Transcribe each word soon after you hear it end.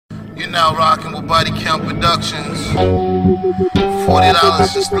You're now rocking with Body Count Productions.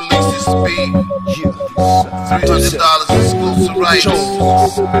 $40 is the least speed. $300 exclusive rights.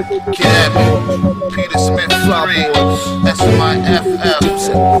 Kid Abbott, Peter Smith 3, SMIFF,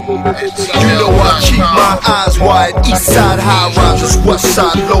 You know I keep my eyes wide. East side high riders, west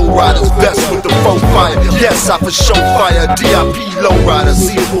side low riders, vest with the foe fire. Yes, I for show fire. DIP low riders,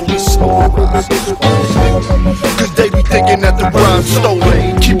 see police slow riders. Cause they be thinking that the ride's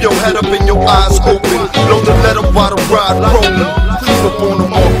stolen. Keep your head up and your eyes open. Load the letter while the ride rolling. Creep up on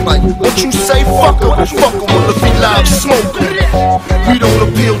them off like, what you say? Fuck em, fuck em, well if he loud, smoke em. We don't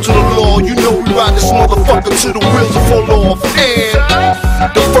appeal to the law, you know we ride this motherfucker till the wheels are fall off.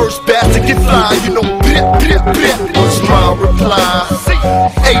 And the first batch to get fly, you know, blip, blip, blip, was my reply.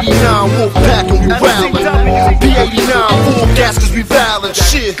 89 wolf pack and we rowlin'. P89 full gas cause we violent.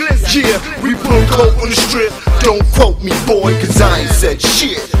 Shit, yeah, we put coke on the strip. Don't quote me, boy, cause I ain't said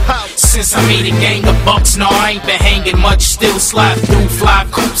shit. Since I made a gang of bucks, no, I ain't been hanging much. Still slide through fly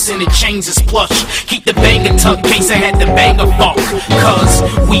coops and the chains is plush. Keep the banger tucked, case I had to bang a fuck. Cause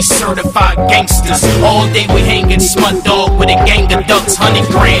we certified gangsters. All day we hanging smut dog with a gang of ducks. 100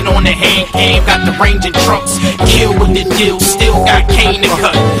 grand on the hand cam, got the range and trucks. Kill with the deal, still got cane to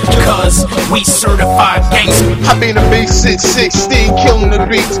cut. Cause we certified gangsters. I been a big 616, killing the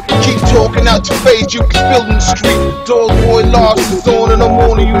beats. Keep talking out your face, you can spill in the street. Dog boy larce is on and I'm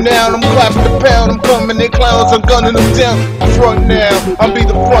on you now. I'm clapping the pound, I'm coming in clowns, I'm gunning them down. Front now, I'll be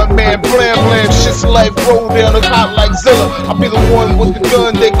the front man, blam blam, shit's life roll down, it's hot like Zilla. I'll be the one with the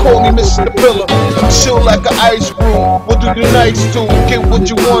gun, they call me Mr. Pillar. I'm chill like an ice broom, what do the nights do? Get what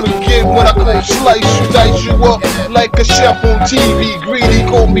you wanna get when I come slice you, dice you up like a chef on TV. Greedy,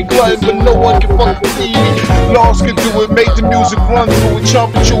 call me glutton, but no one can fucking see me. Larce can do it, make the music run through it,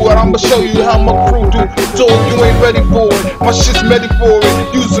 trumpet you out, I'ma show you how my crew do. Dog, you ain't ready for it, my shit's ready for it.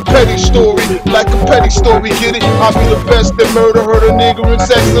 Use a petty story, like a petty story, get it? I'll be the best that murder, hurt a nigga and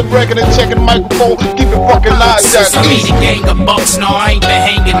sex, a record and checking the microphone, keep it fucking live. Since I made a gang of bucks, no, I ain't been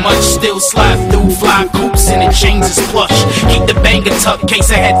hanging much. Still slide through fly coops and the chains is plush. Keep the banger tucked,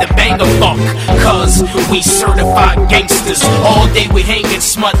 case I had to bang a fuck. Cause we certified gangsters. All day we hanging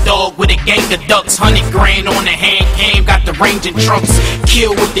smut dog with a gang of ducks. 100 grand on the hand cam, got the range and trunks.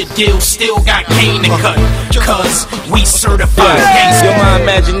 Kill with the deal, still got cane to cut. Cause we certified gangsters. Yo, my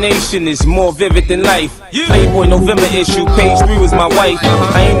imagination is more vivid than life. Playboy November issue, page 3 was my wife.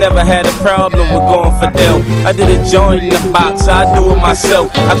 I ain't never had a problem with going for Dell. I did a joint in the box, I do it myself.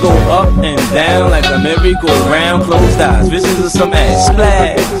 I go up and down like a merry-go-round, closed eyes, visions of some ass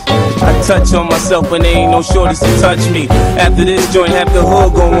splash. I touch on myself when there ain't no shorties to touch me. After this joint, half the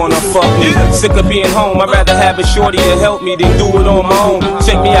hood gon' wanna fuck me. Sick of being home, I'd rather have a shorty to help me than do it on my own.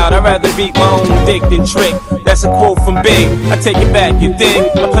 Check me out, I'd rather beat my own dick than trick. That's a quote from Big, I take it back, you dig?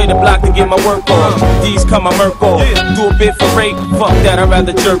 I play the block to get my work off. These come my murk off. Do a bit for rape, fuck that, I'd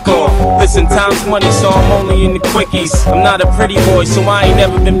rather jerk off. Listen, time's money, so I'm only in the quickies. I'm not a pretty boy, so I ain't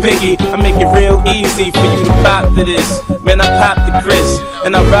never been picky. I make it real easy for you to pop to this. Man, I pop the Chris,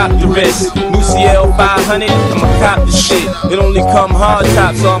 and I rock the wrist. New CL 500, I'ma cop the shit. It only come hard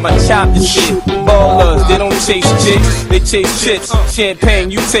top, so I'ma chop the shit. Ballers, they don't chase chicks, they chase chips.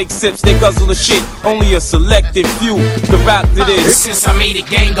 Champagne, you take sips, they guzzle the shit. Only a selected few to rock to this. Since I made a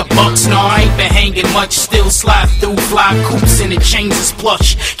gang of bucks, no, I ain't been hanging much. Still slide through fly coops and the chains is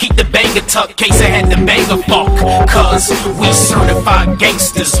plush. Keep the banger tucked, case I had to bang a fuck. Cause we certified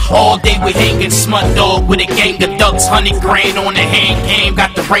gangsters. All day we hanging smut dog with a gang of ducks. 100 grand on the hand cam,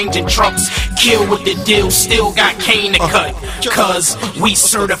 got the range and trucks. Kill with the deal, still got cane to cut. Cause we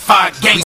certified gangsters.